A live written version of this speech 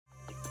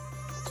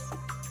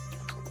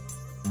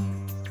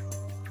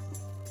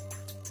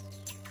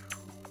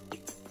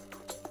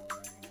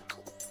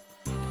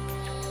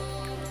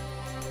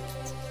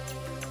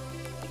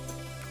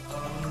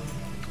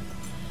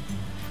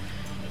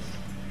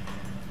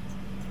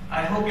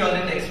I hope you all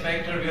didn't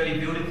expect a really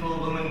beautiful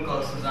woman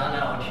called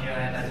SuSanA out here,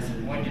 and are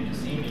disappointed to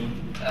see me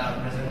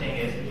presenting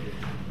it.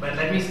 But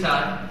let me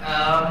start.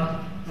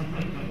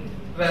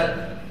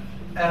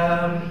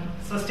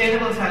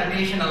 Sustainable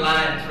Sanitation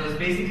Alliance was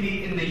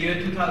basically in the year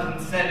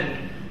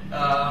 2007.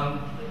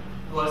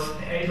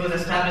 It was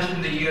established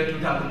in the year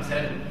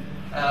 2007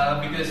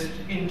 because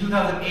in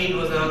 2008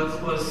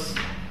 was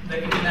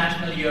the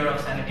International Year of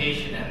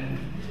Sanitation, and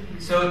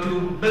so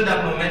to build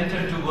up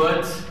momentum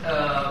towards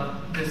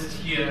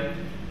this year,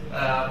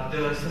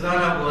 the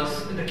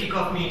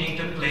kickoff meeting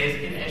took place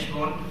in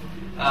Eschborn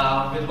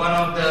with one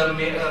of the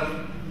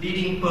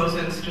leading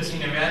persons,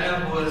 Christina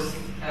Werner, who was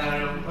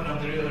one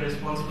of the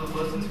responsible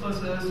persons for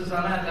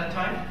SuSanA at that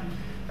time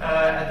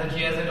at the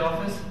GIZ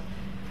office.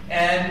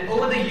 And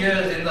over the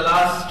years, in the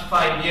last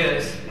 5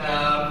 years,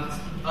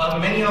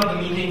 many of the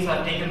meetings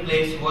have taken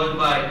place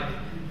worldwide.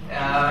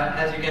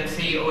 As you can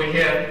see over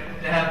here,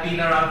 there have been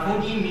around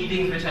 14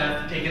 meetings which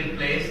have taken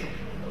place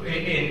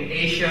in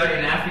Asia,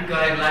 in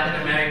Africa, in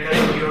Latin America,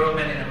 in Europe,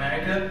 and in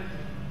America.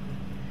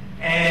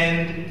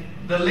 And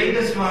the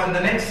latest one, the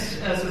next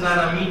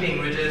SuSanA meeting,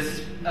 which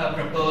is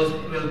proposed,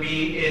 will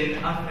be in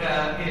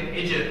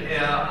Egypt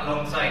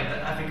alongside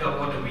the Africa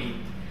Water Week.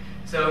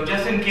 So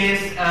just in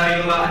case you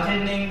are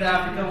attending the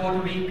Africa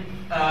Water Week,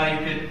 you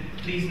could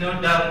please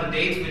note down the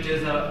dates, which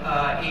is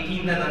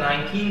 18th and the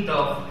 19th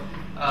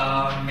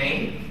of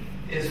May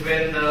is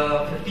when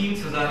the 15th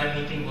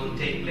SuSanA meeting will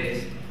take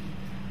place.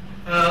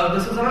 The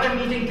SuSanA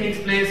meeting takes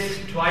place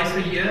twice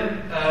a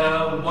year,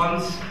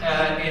 once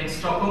in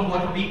Stockholm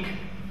Water Week,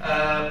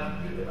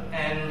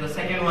 and the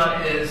second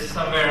one is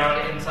somewhere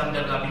around in some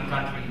developing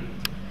country.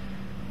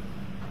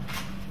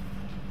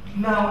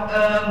 Now,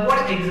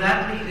 what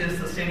exactly is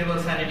sustainable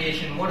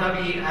sanitation? What are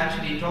we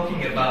actually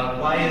talking about?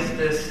 Why is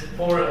this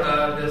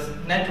this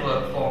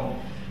network formed?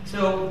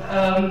 So,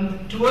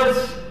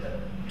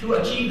 to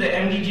achieve the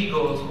MDG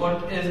goals,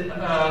 what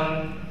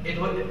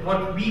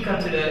we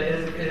consider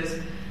is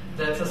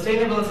that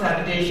sustainable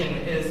sanitation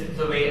is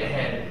the way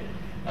ahead.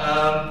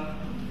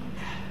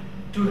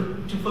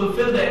 To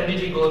fulfill the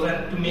MDG goals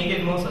and to make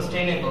it more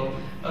sustainable,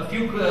 a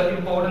few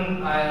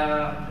important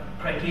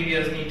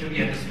criteria need to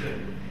be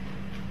understood.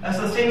 A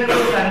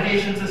sustainable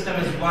sanitation system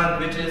is one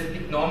which is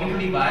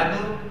economically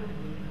viable,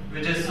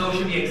 which is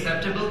socially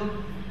acceptable,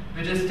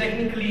 which is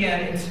technically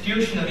and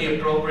institutionally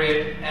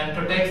appropriate, and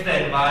protects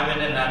the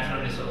environment and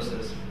natural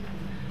resources.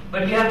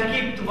 But we have to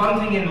keep one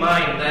thing in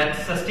mind, that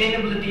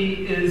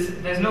sustainability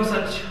there's no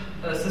such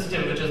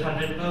system which is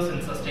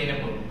 100%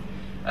 sustainable.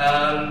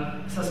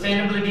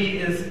 Sustainability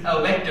is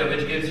a vector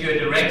which gives you a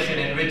direction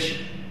in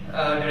which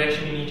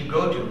direction you need to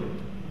go to.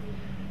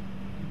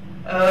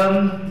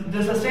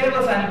 The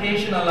Sustainable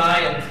Sanitation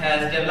Alliance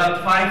has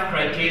developed 5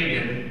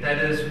 criteria. That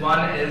is,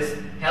 one is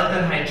health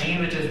and hygiene,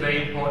 which is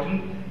very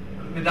important,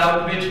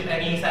 without which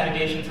any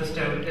sanitation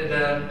system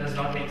does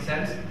not make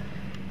sense.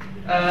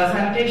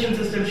 Sanitation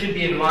system should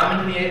be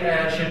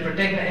should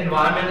protect the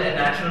environment and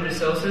natural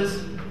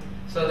resources,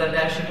 so that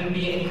there shouldn't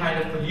be any kind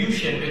of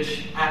pollution,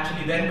 which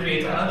actually then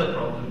creates another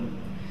problem.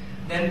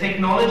 Then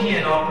technology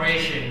and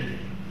operation,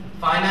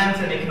 finance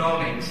and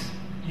economics.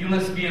 You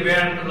must be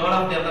aware a lot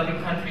of developing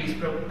countries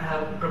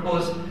have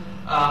proposed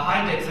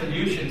high-tech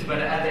solutions, but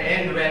at the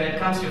end, when it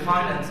comes to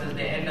finances,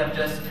 they end up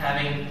just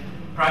having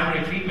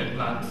primary treatment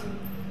plants.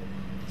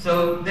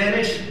 So then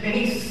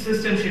any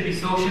system should be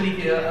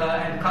socially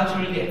and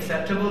culturally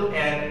acceptable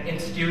and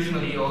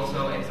institutionally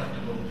also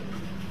acceptable.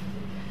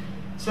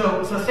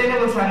 So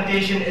sustainable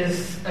sanitation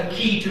is a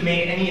key to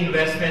make any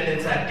investment in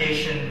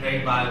sanitation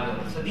very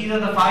viable. So these are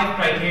the 5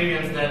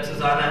 criterions that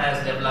SuSanA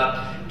has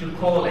developed to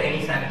call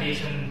any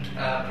sanitation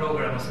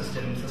program or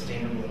system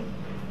sustainable.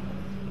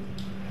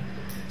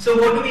 So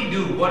what do we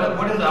do? What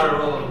is our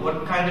role?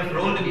 What kind of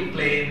role do we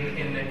play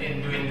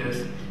in doing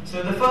this?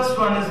 So the first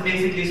one is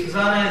basically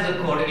SuSanA is a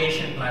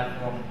coordination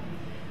platform.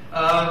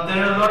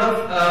 There are a lot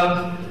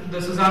of the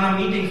SuSanA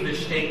meetings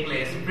which take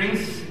place. It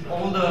brings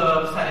all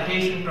the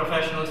sanitation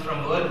professionals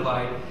from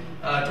worldwide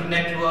to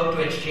network,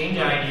 to exchange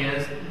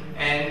ideas,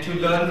 and to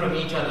learn from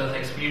each other's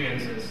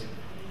experiences.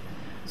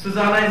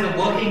 SuSanA is a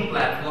working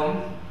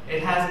platform.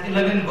 It has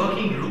 11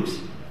 working groups,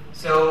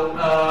 so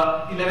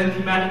 11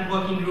 thematic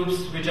working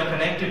groups which are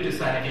connected to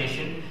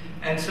sanitation.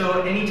 And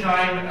so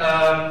anytime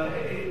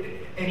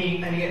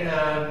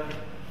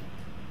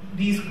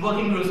these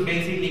working groups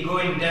basically go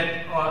in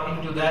depth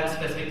into that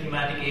specific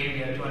thematic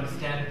area to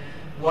understand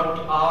what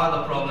are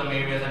the problem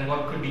areas and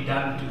what could be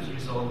done to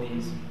resolve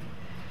these.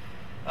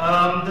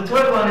 The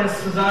third one is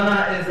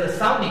SuSanA is a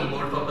sounding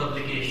board for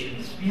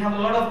publications. We have a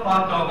lot of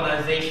partner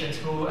organizations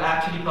who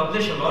actually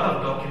publish a lot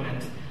of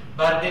documents,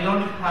 but they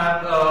don't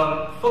have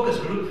a focus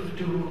group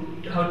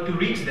to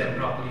reach them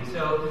properly.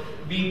 So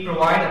we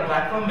provide a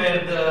platform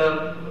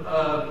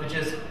which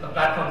is a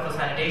platform for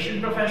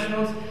sanitation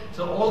professionals.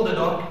 So all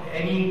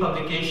any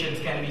publications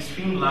can be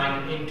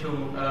streamlined into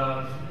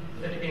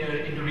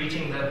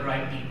reaching the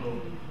right people.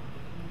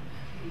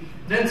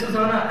 Then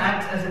SuSanA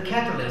acts as a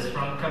catalyst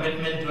from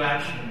commitment to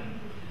action.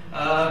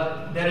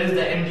 There is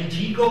the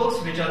MDG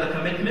goals, which are the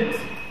commitments,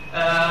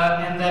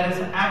 and that is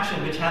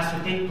action which has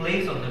to take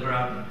place on the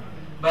ground.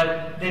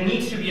 But there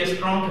needs to be a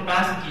strong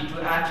capacity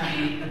to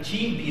actually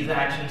achieve these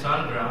actions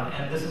on ground,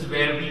 and this is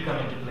where we come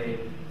into play.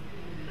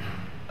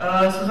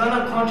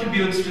 SuSanA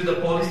contributes to the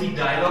policy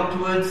dialogue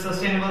towards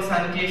sustainable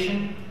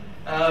sanitation.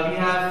 We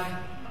have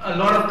a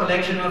lot of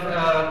collection of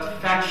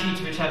fact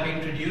sheets which have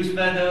been produced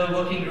by the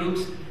working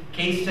groups,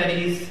 case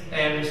studies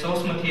and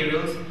resource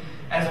materials,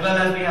 as well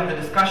as we have the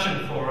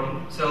discussion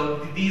forum.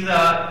 So these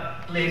are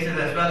places,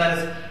 as well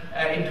as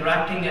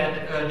interacting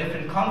at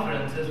different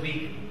conferences,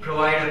 we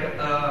provide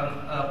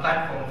a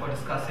platform for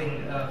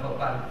discussing for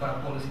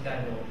policy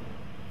dialogue.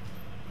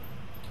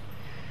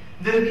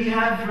 Then we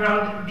have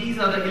around, these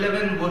are the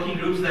 11 working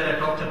groups that I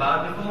talked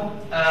about before.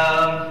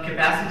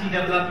 Capacity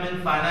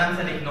development, finance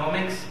and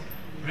economics,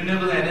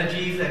 renewable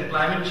energies and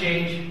climate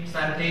change,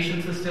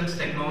 sanitation systems,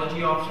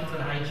 technology options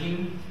and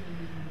hygiene,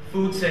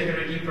 food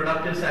security,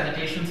 productive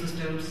sanitation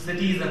systems,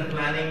 cities and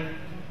planning,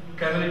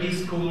 community,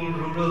 school,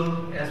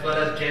 rural, as well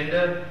as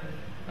gender,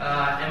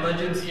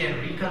 emergency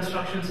and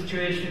reconstruction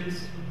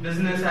situations,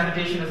 business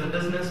sanitation as a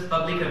business,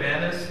 public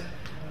awareness,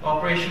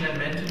 operation and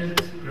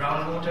maintenance,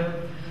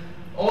 groundwater.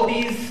 All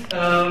these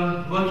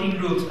working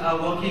groups are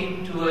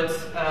working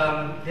towards,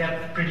 they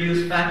have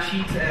produced fact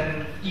sheets,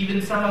 and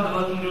even some of the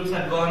working groups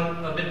have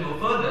gone a bit more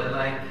further,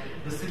 like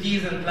the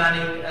cities and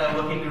planning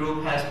working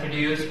group has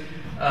produced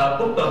a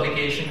book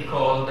publication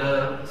called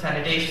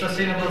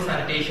Sustainable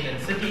Sanitation in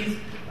Cities,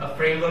 a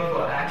Framework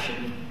for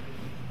Action.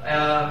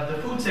 The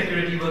food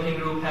security working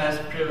group has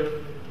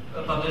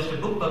published a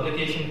book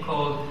publication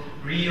called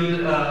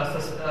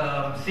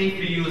Safe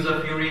Reuse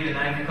of Urine in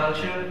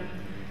Agriculture.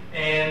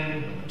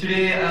 And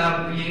today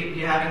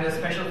we're having a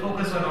special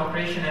focus on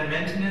operation and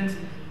maintenance,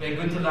 where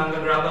Gunther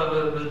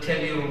Lange-Graber will tell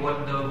you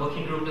what the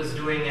working group is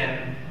doing,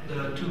 and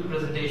the 2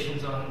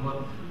 presentations on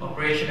what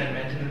operation and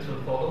maintenance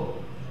will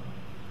follow.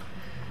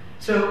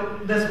 So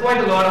there's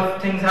quite a lot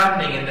of things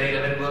happening in the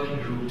 11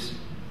 working groups.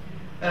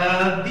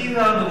 These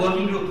are the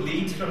working group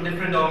leads from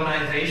different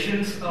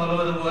organizations all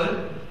over the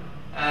world.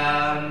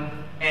 And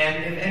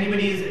if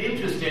anybody is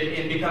interested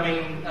in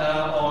becoming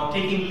or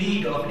taking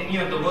lead of any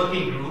of the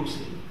working groups,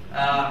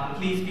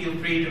 please feel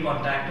free to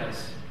contact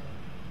us.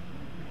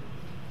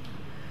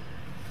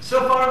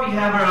 So far we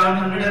have around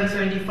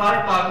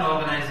 175 partner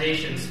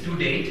organizations to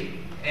date,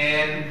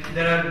 and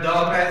the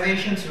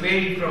organizations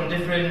vary from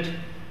different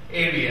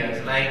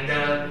areas. Like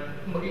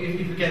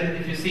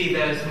if you see,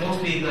 there's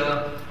mostly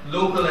the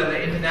local and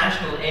the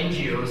international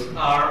NGOs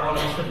are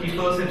almost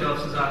 50% of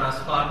SuSanA's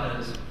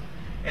partners.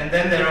 And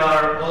then there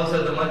are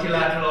also the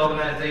multilateral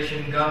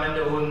organization,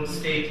 government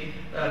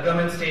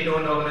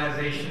state-owned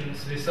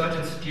organizations, research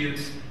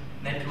institutes,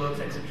 networks,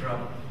 etc.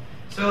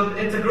 So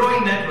it's a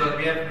growing network.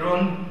 We have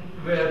grown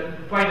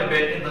quite a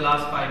bit in the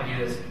last 5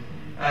 years.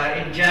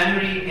 In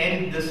January,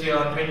 end this year,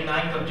 on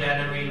 29th of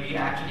January, we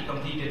actually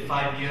completed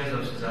 5 years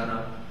of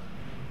SuSanA.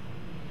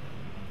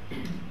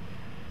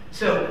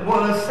 So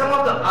some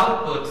of the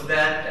outputs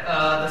that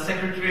the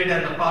Secretariat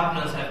and the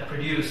partners have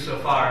produced so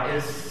far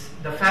is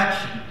the fact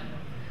sheet.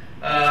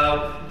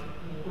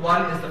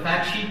 One is the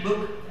fact sheet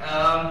book.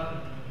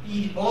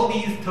 All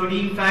these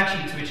 13 fact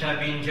sheets which have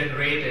been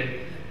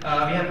generated,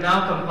 we have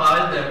now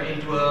compiled them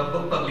into a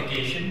book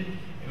publication,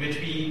 which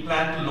we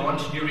plan to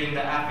launch during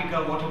the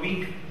Africa Water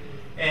Week.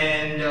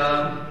 And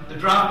the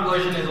draft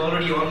version is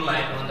already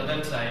online on the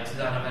website,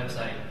 SuSanA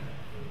website.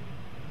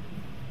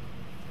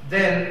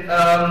 Then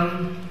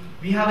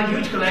we have a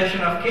huge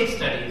collection of case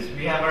studies.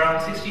 We have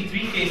around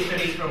 63 case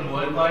studies from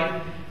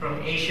worldwide, from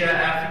Asia,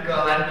 Africa,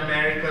 Latin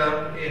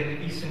America,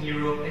 in Eastern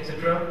Europe,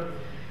 etc.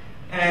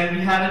 And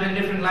we have it in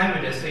different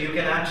languages, so you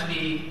can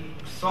actually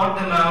sort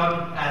them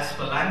out as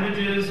per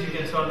languages, you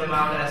can sort them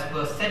out as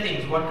per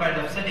settings, what kind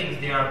of settings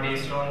they are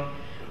based on,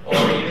 or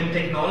even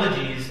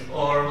technologies,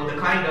 or the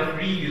kind of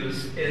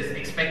reuse is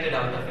expected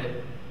out of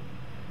it.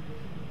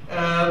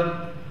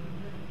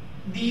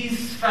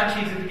 These fact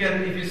sheets,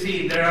 if you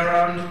see, there are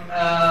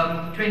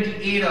around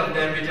 28 of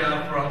them which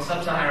are from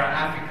Sub-Saharan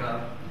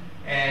Africa,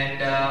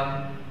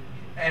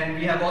 and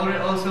we have already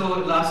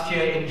also last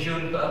year in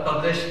June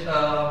published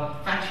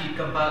fact sheet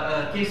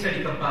case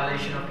study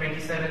compilation of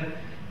 27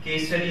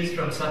 case studies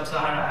from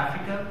Sub-Saharan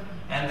Africa,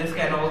 and this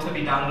can also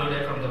be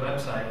downloaded from the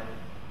website.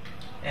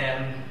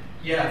 And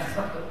yes,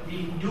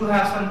 we do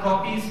have some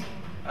copies,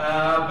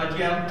 but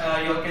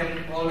yeah, you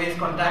can always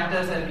contact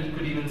us and we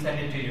could even send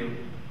it to you.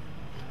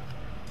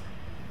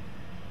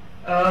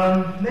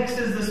 Next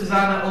is the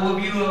SuSanA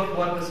overview of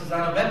what the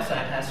SuSanA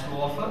website has to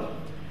offer.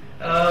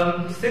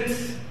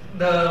 Since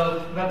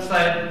the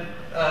website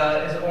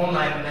is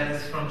online, and that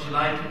is from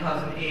July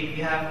 2008,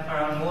 we have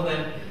around more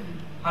than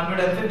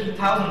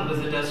 150,000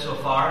 visitors so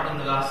far in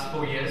the last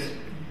 4 years,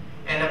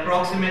 and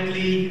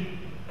approximately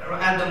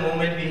at the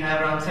moment we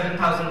have around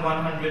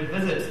 7,100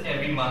 visits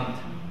every month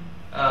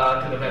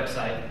to the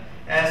website.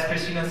 As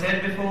Christina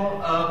said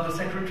before, the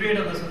Secretariat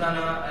of the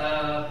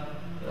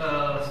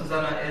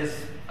SuSanA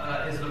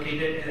is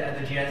located at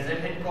the GIZ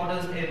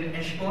headquarters in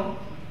Eschborn,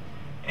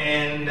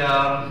 and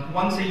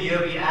once a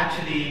year we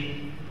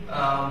actually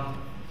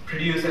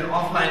produce an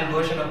offline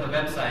version of the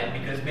website,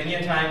 because many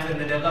a times in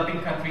the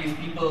developing countries,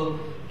 people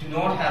do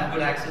not have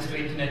good access to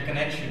internet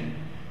connection.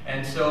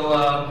 And so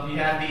we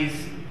have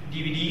these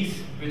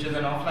DVDs, which is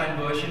an offline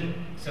version.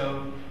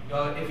 So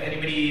if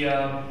anybody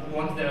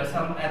wants, there are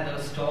some at the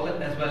stall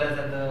as well as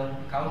at the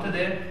counter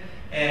there,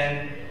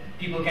 and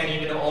people can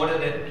even order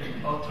that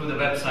through the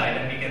website,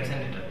 and we can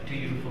send it to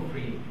you for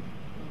free.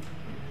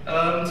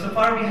 So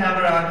far we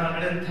have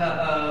around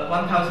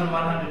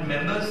 1,100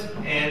 members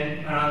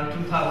and around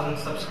 2,000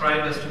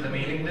 subscribers to the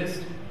mailing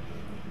list.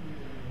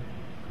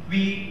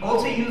 We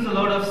also use a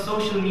lot of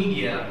social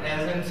media,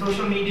 as in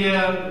social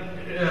media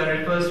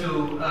refers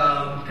to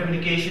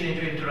communication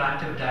into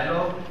interactive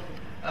dialogue.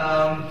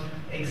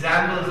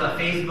 Examples are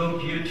Facebook,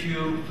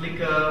 YouTube,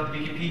 Flickr,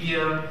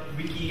 Wikipedia,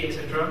 Wiki,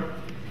 etc.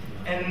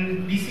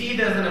 And we see it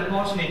as an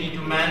opportunity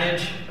to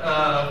manage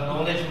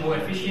knowledge more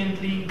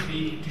efficiently,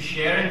 to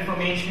share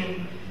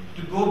information,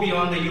 to go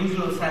beyond the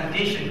usual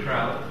sanitation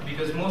crowd,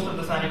 because most of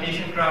the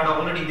sanitation crowd are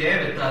already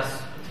there with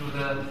us through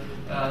the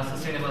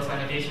Sustainable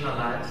Sanitation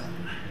Alliance,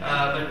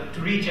 but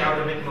to reach out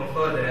a bit more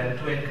further and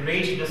to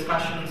encourage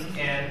discussions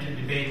and to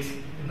debates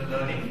in the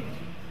learning.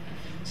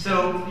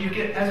 So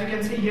as you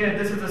can see here,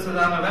 this is the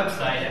SuSanA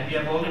website, and we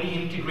have already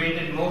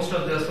integrated most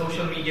of the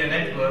social media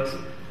networks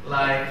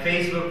like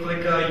Facebook,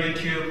 Flickr,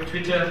 YouTube,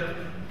 Twitter.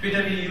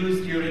 Twitter we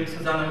use during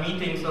SuSanA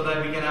meetings so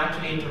that we can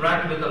actually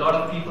interact with a lot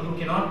of people who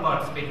cannot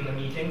participate in the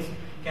meetings,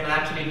 can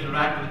actually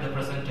interact with the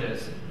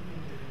presenters.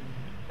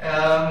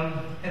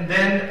 And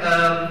then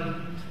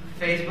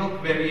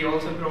Facebook, where we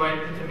also provide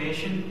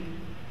information.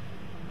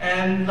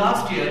 And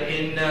last year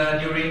in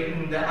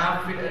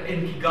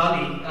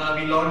Kigali,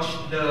 we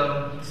launched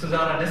the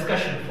SuSanA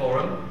Discussion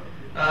Forum.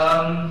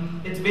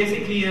 It's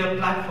basically a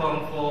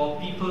platform for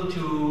people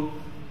to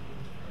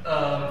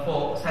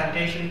for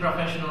sanitation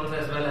professionals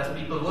as well as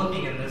people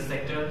working in this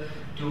sector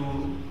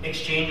to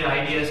exchange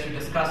ideas, to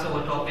discuss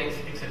our topics,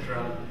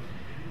 etc.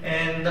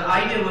 And the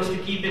idea was to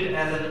keep it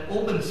as an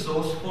open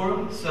source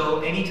forum,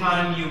 so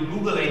anytime you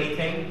Google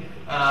anything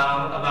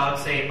about,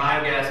 say,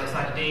 biogas or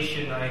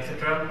sanitation or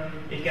etc.,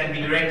 it can be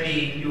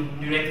you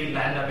directly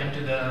land up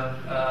into the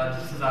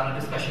SuSanA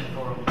Discussion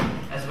Forum.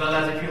 As well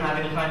as if you have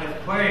any kind of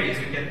queries,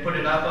 you can put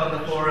it up on the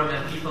forum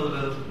and people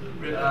will,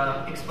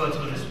 experts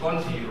will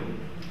respond to you.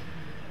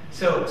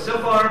 So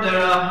far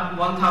there are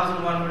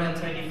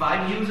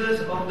 1,175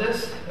 users of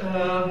this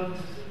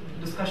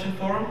discussion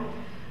forum,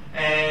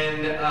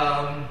 and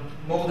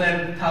more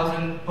than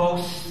 1,000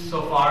 posts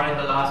so far in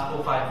the last 4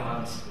 or 5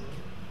 months.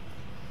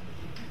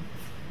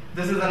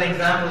 This is an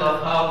example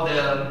of how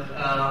the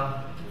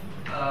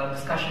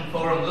discussion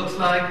forum looks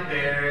like,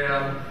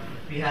 where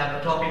we have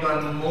a topic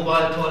on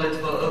mobile toilets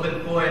for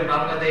urban poor in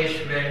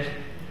Bangladesh, where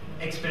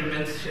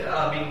experiments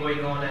are being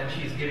going on, and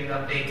she's giving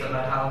updates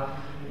about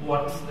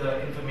what's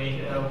the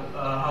information,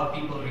 how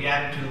people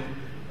react to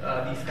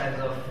these kinds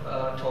of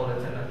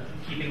toilets, and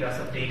keeping us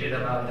updated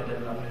about the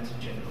developments in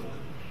general.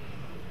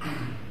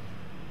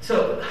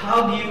 So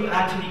how do you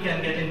actually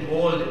can get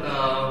involved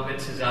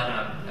with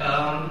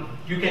SuSanA?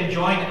 You can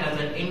join as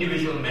an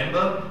individual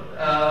member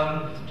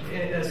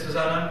in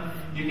SuSanA.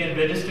 You can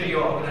register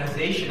your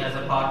organization as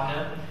a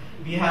partner.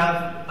 We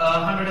have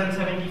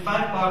 175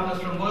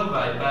 partners from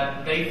worldwide,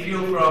 but very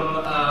few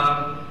from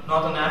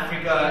Northern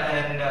Africa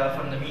and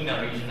from the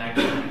MENA region,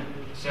 actually.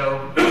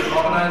 So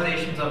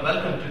organizations are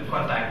welcome to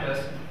contact us.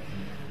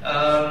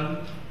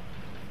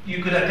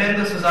 You could attend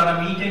the SuSanA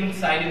meeting,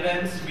 side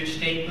events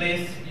which take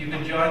place. You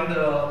can join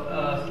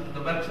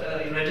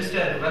register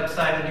at the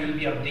website, and you'll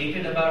be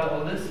updated about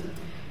all this.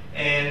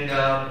 And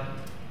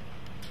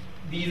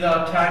these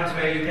are times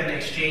where you can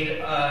exchange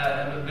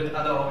with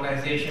other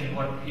organizations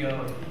what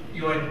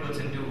your inputs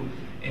into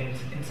in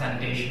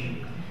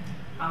sanitation.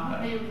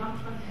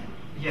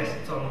 Yes,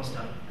 it's almost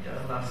done. Yeah,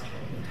 last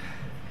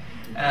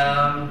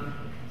one.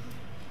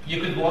 You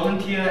could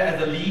volunteer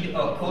as a lead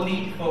or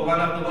co-lead for one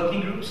of the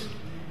working groups,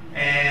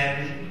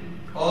 and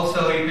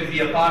also you could be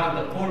a part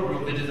of the core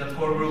group, which is a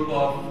core group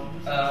of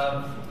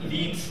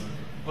leads,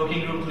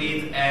 working group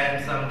leads,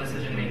 and some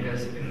decision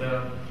makers in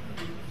the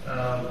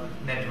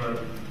network.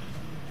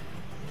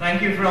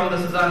 Thank you from the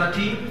SuSanA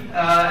team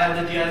at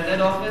the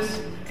GIZ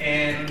office,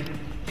 and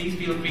please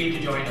feel free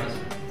to join us.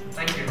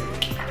 Thank you.